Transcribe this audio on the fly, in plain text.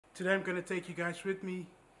Today I'm going to take you guys with me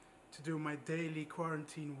to do my daily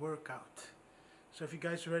quarantine workout. So if you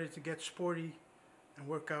guys are ready to get sporty and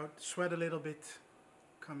work out, sweat a little bit,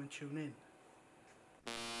 come and tune in.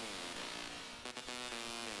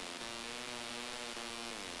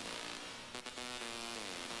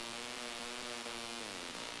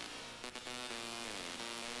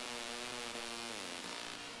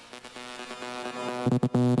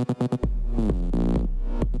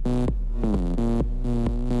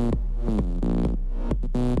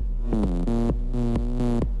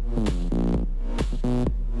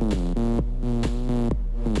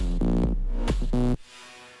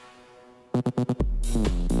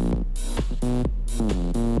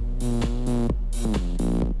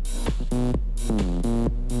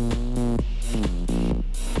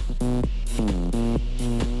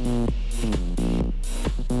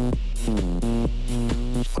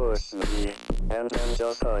 Push me, and then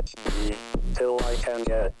just touch me, till I can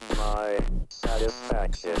get my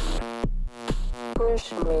satisfaction.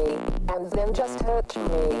 Push me, and then just touch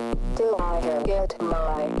me, till I can get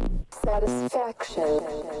my satisfaction.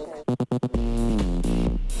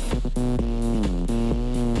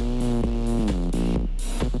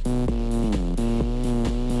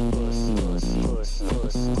 Push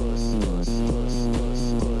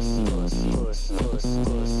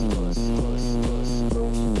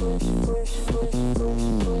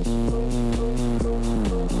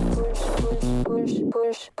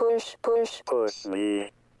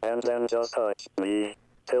me, and then just touch me,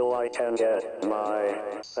 till I can get my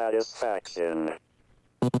satisfaction.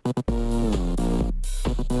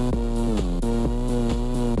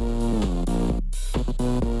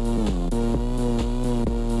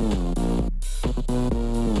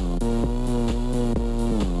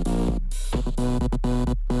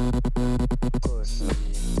 Push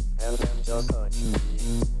me, and then just touch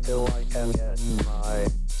me, till I can get my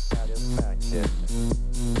satisfaction.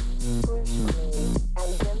 Push me,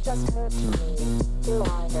 and then just touch me, till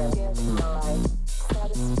I can get my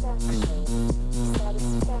satisfaction.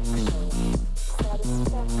 Satisfaction.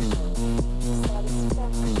 Satisfaction.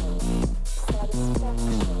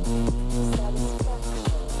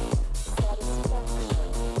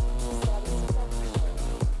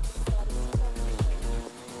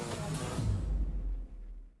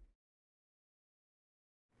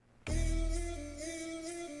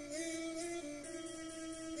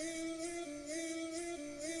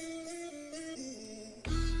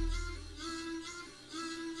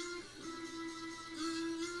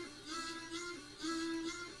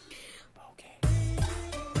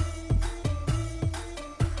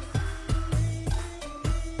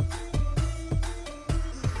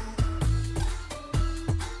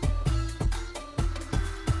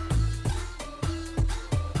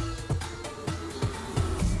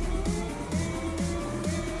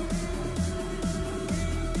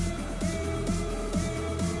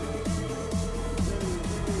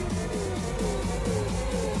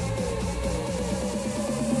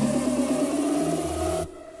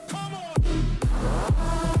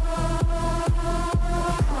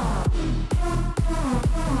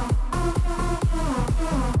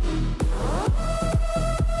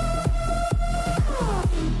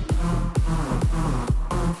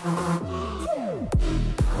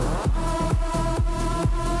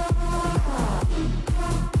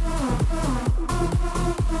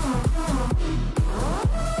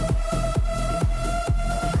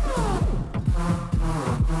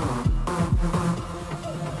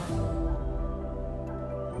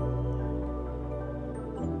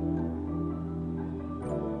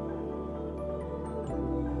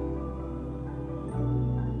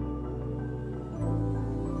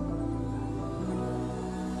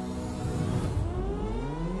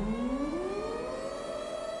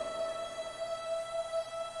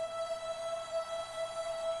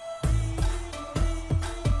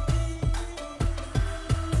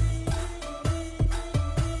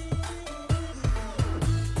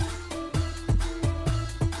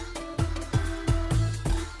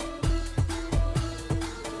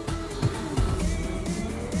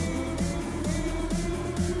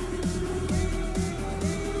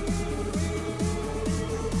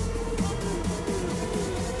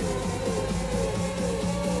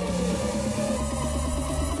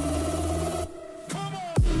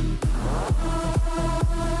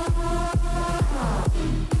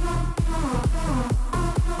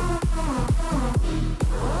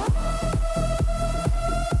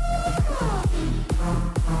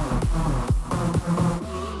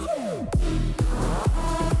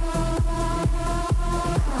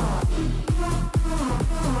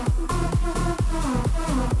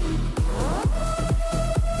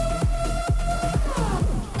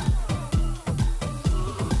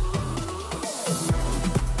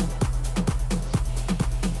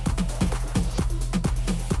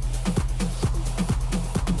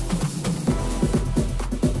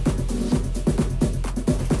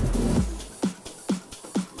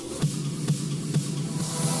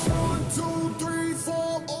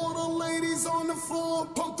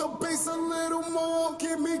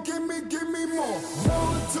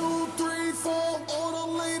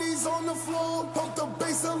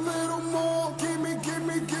 bass a little more. Give me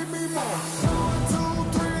more. 1,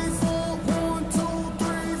 2, 3, 4. 1, 2,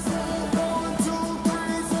 3, 4. 1, 2,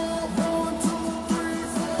 3, 4. 1, 2, 3,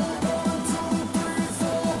 4. 1, 2, 3,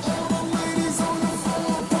 4. All the ladies on the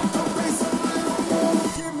floor, pump the bass a little more.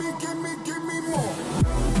 Give me more.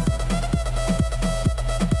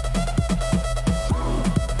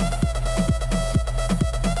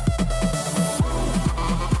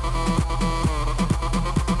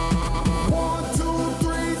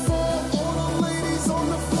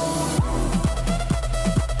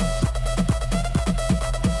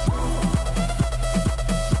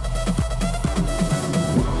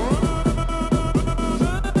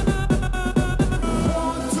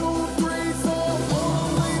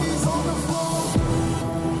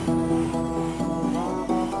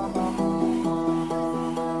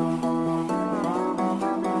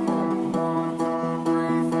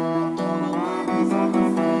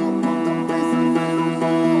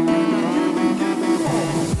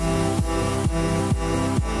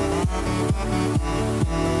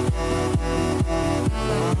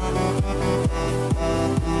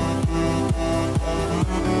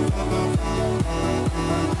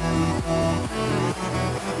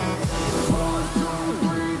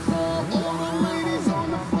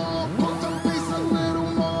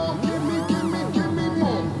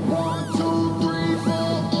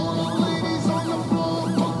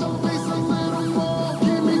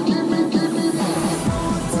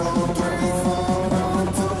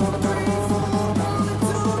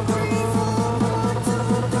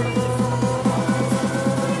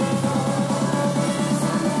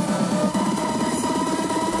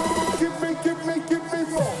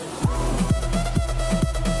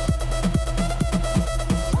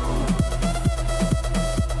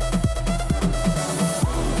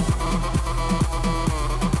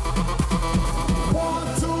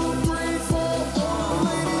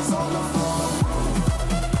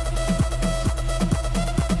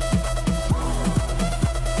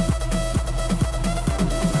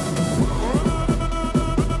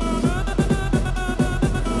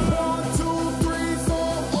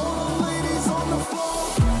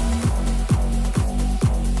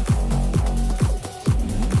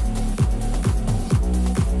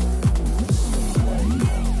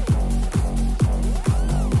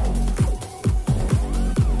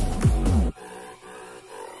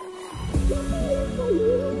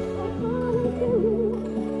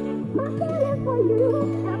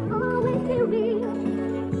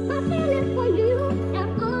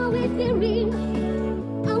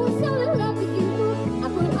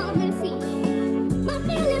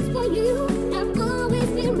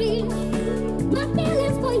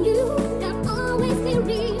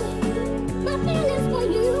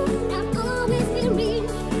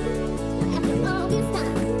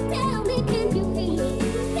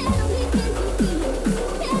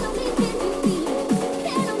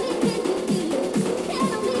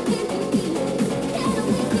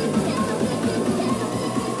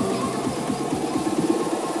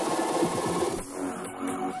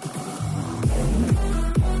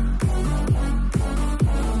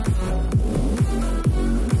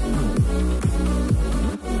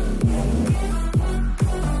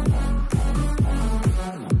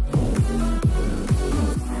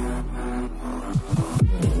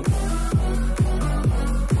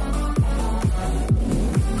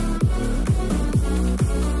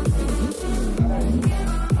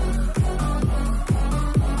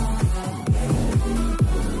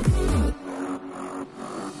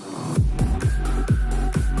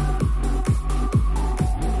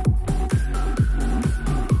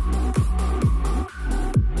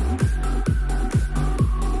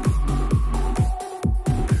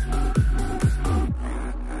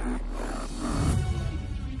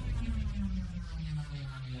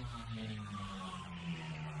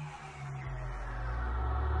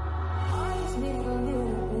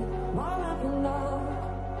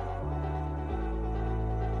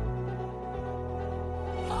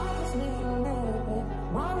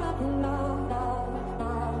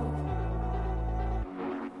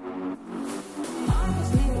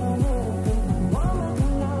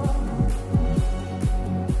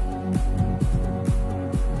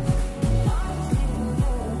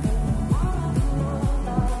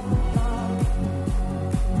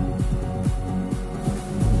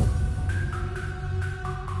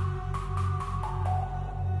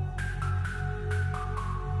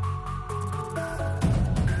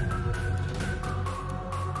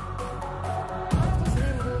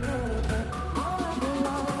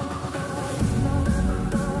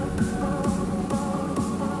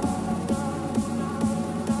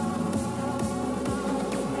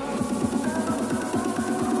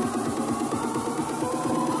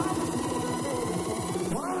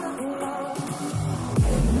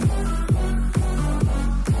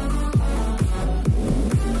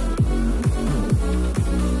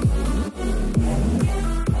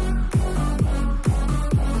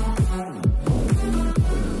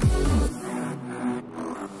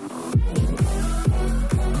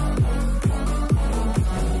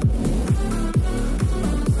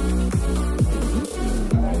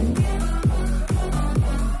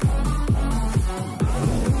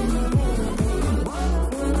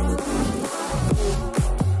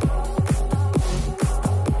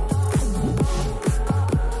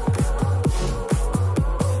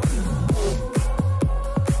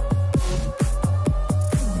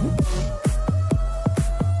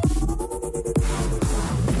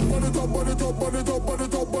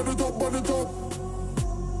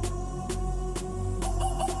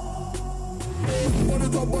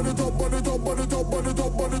 it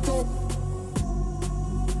up, burn it up.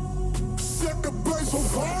 Set the place on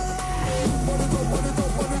fire. Burn it up, burn it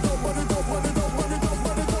up, burn it up, burn it up, burn it up, burn it up,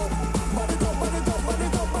 burn it up. Burn it up, burn it up, burn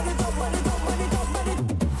it up, burn it up, burn it up, burn it up, burn it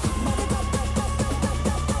up.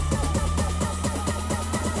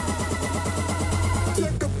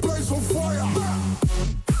 Set the place on fire.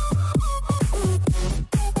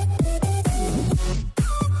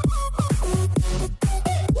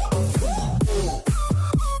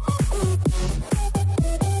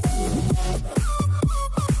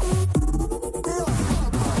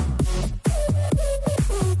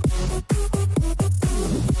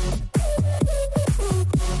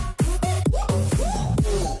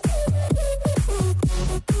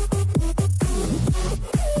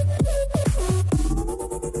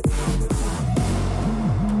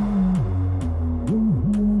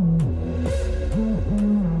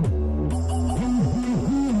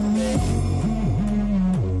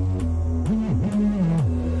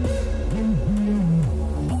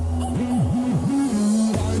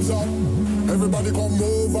 Everybody come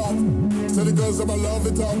move up. Tell the girls I'ma love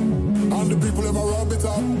it up. And the people I'ma rub it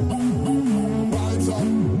up. Rise up.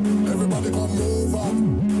 Everybody come move up.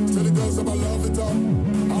 Tell the girls I'ma love it up.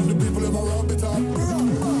 And the people I'ma rub it up.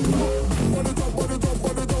 Burn it up, burn it up,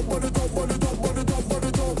 burn it up, burn it up, burn it up, burn it up, burn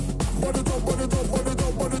it up. Burn it up, burn it up, burn it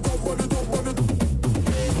up, burn it up, burn it up, burn it up. Burn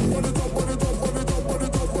it up, burn it up, burn it up, burn it up, burn it up, burn it up, burn it up. Burn it up, burn it up, burn it up, burn it up, burn it up. Burn it up, burn it up, burn it up, burn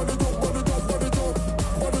it up,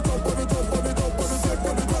 burn it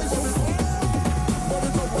up,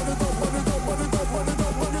 burn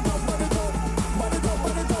it up, burn it up. Burn it up,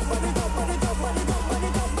 burn it up, burn it up, burn it up, burn it up, burn it up, burn it up.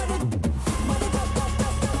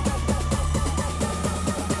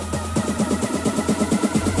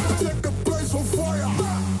 Set the place on fire.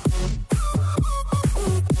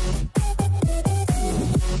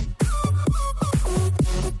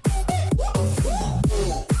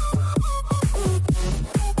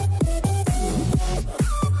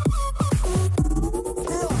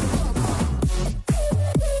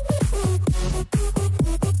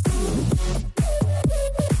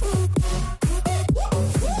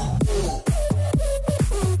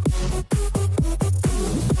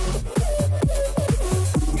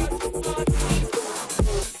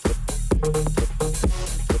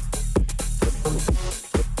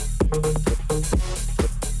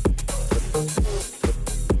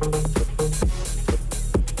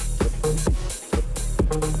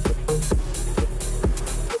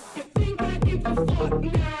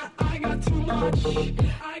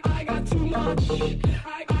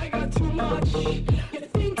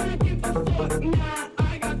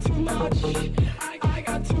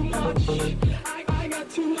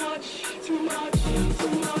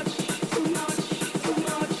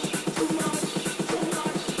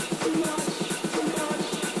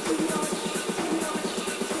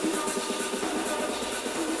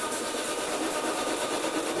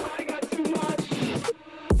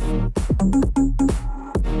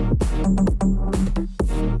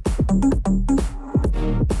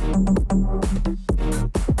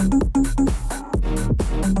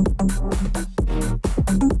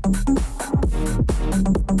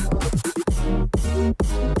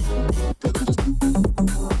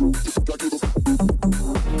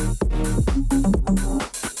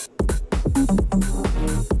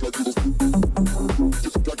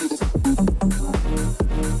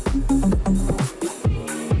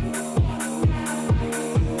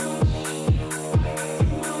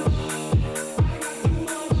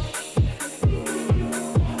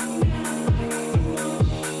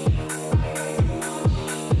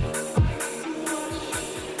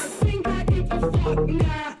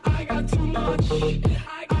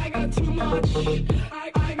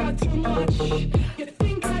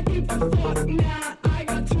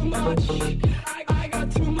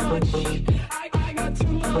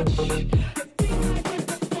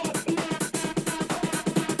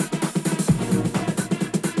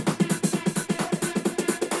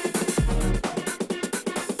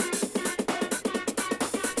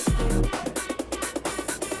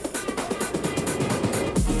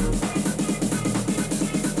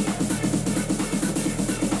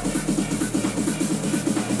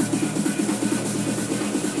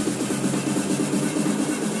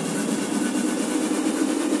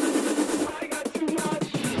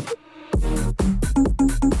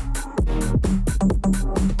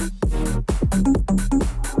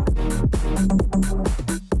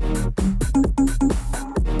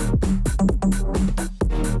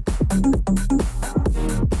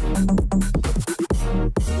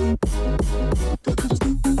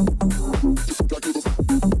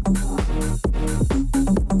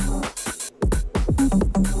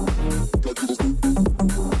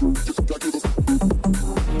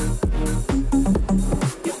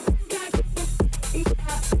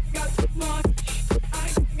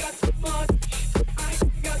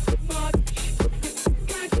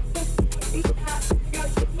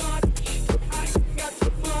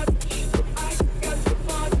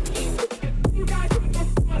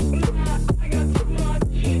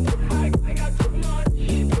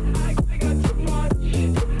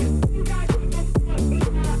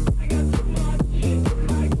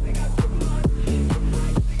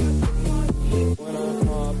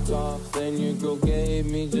 then your girl gave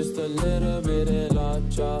me just a little bit of la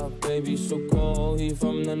chop. Baby so cold, he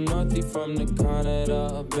from the north, he from the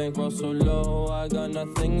Canada. Bankroll so low, I got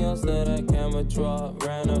nothing else that I can withdraw.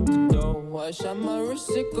 Ran up the dough, I shot my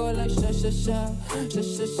wrist, it go like sha sha sha, sha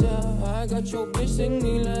sha sha. I got your bitch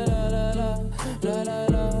singing la la la la, la la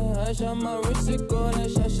la. I shot my wrist, it go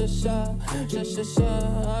like sha sha sha, sha sha sha.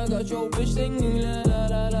 I got your bitch singing la la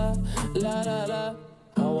la la, la la la.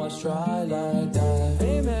 I was try like that.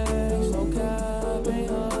 Amex, no cap,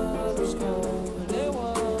 ain't underscore. They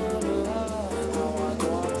wanna lie. How I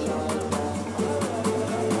walk like that.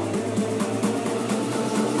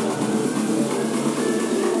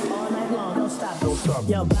 All night long, don't stop. Don't stop.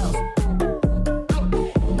 Yo, bounce.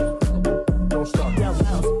 Don't stop. Yo,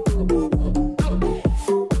 bounce.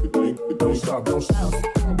 Don't stop. Don't stop. Bounce.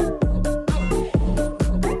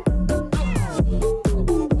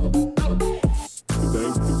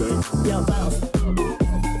 Yo, bounce.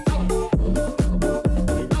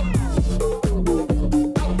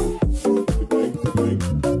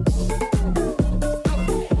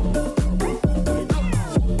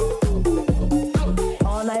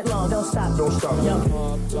 All night long, don't stop. Don't stop. Yo.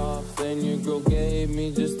 Popped off, then your girl gave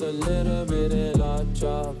me just a little bit of la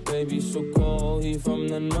chop. Baby so cold, he from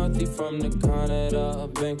the north, he from the Canada.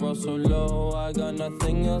 Bankroll so low, I got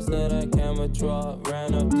nothing else that I can withdraw.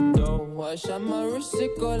 Ran up the dough, I shot my wrist,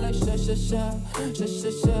 it go like sha sha sha, sha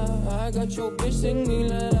sha sha. I got your bitch singing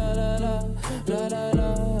la la la la, la la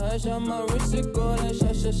la. I shot my wrist, it go like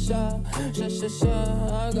sha sha sha, sha sha sha.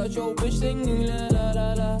 I got your bitch singing la la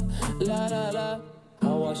la la, la la la. I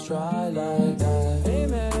was try like that.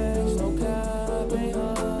 Amex, no cap, ain't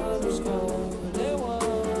underscore. They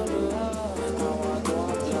wanna lie. How I walk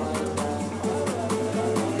like that.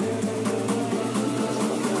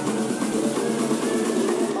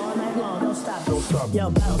 All night long, don't stop. Don't stop. Yo,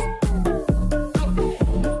 bounce.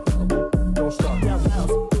 Don't stop. Yo,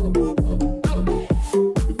 bounce.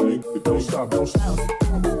 Don't stop. Don't stop.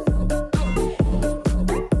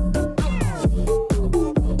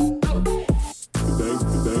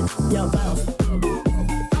 Bounce. Yo, bounce.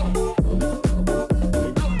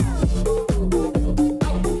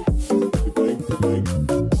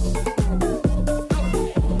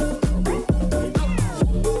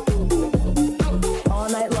 All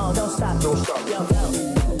night long, don't stop. Don't stop. Yo, bounce.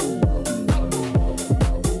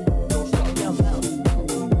 Don't stop. Yo, bounce.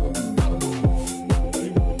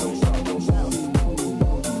 Don't stop. Don't stop.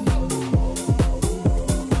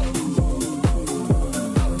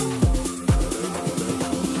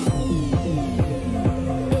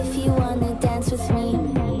 If you wanna dance with me,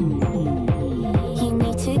 you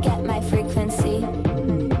need to get my frequency.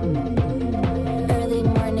 Early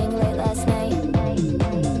morning, late last night.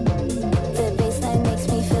 The bassline makes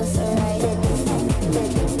me feel so right. The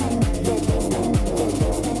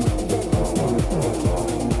bassline, the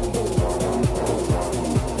bassline, the bassline,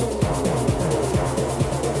 the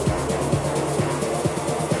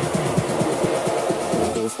bassline, the bassline, the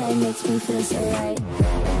bassline makes me feel so right.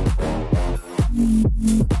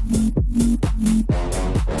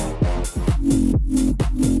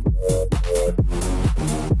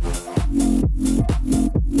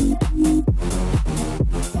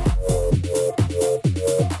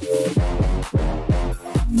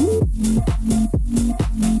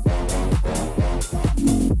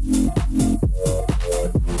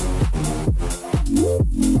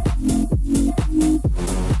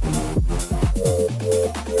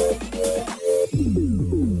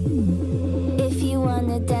 If you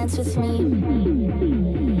wanna dance with me,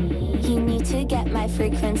 you need to get my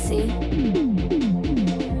frequency.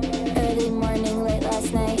 Early morning, late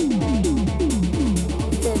last night.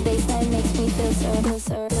 The bassline makes me feel so, feel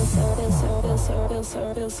so, feel so, feel so, feel so,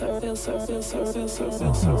 feel so,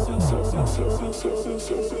 feel so, feel so,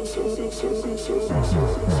 feel so, feel so, feel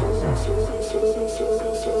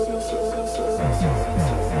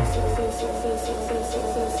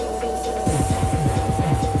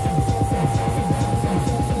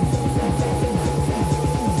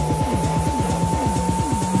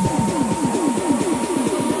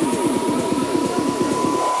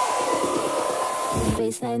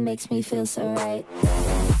bassline makes me feel so right.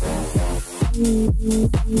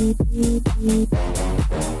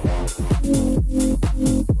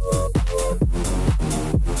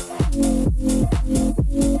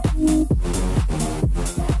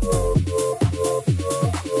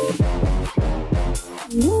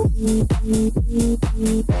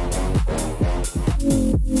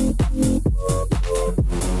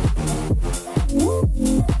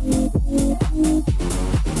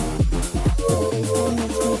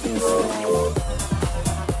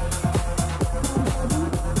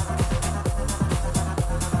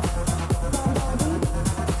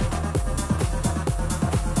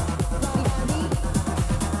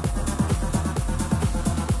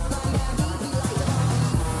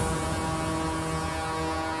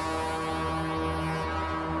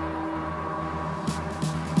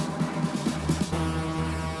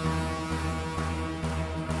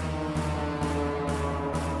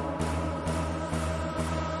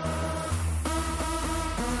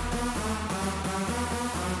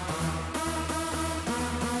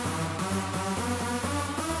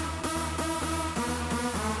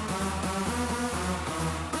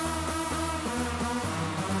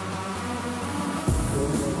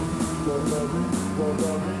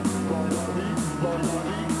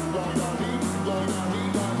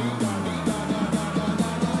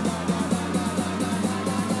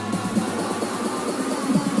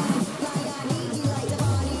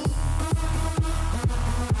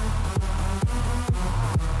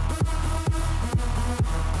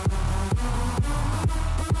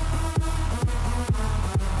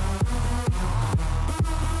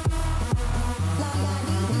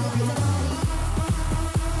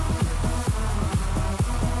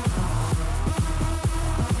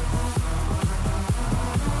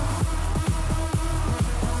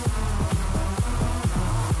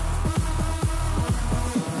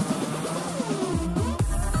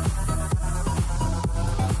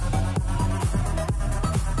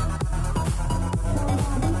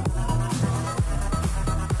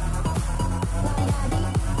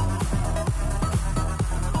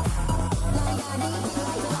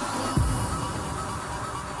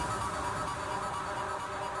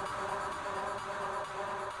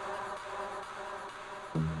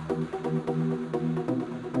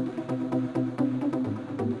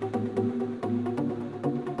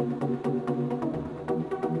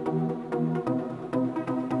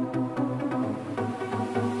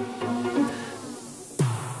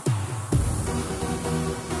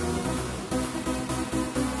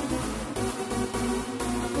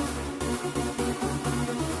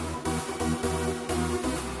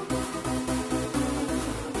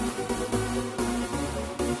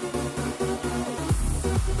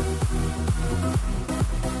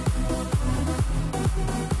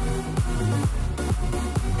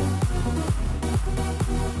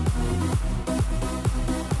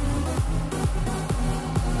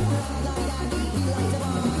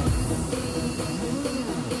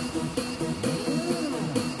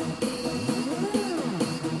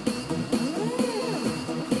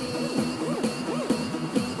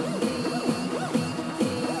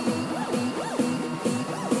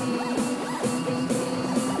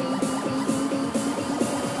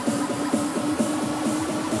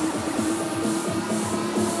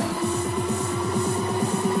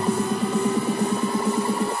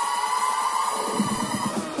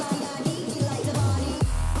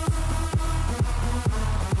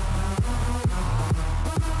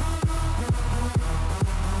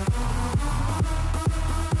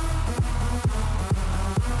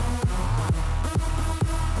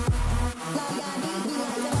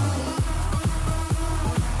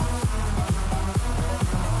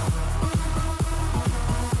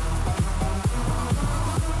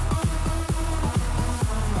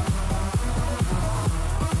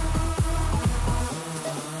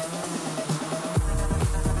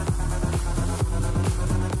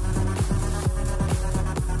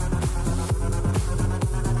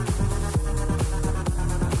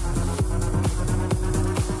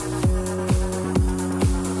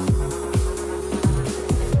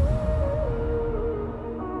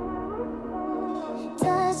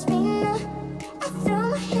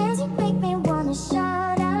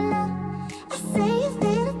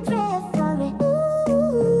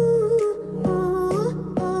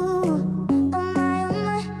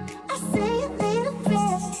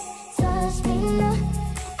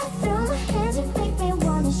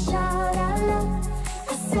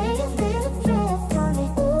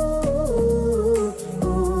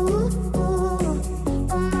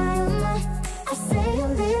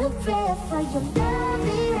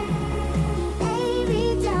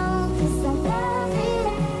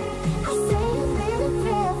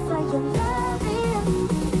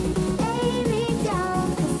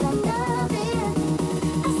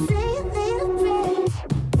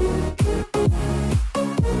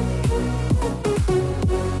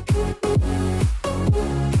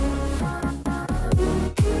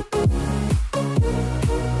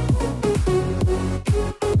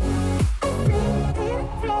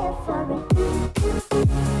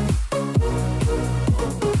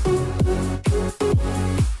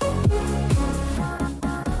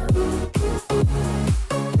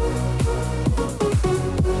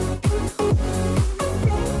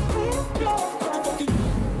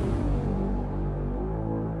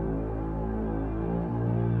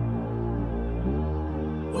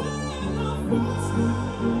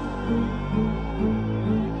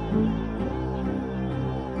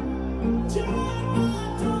 Yeah.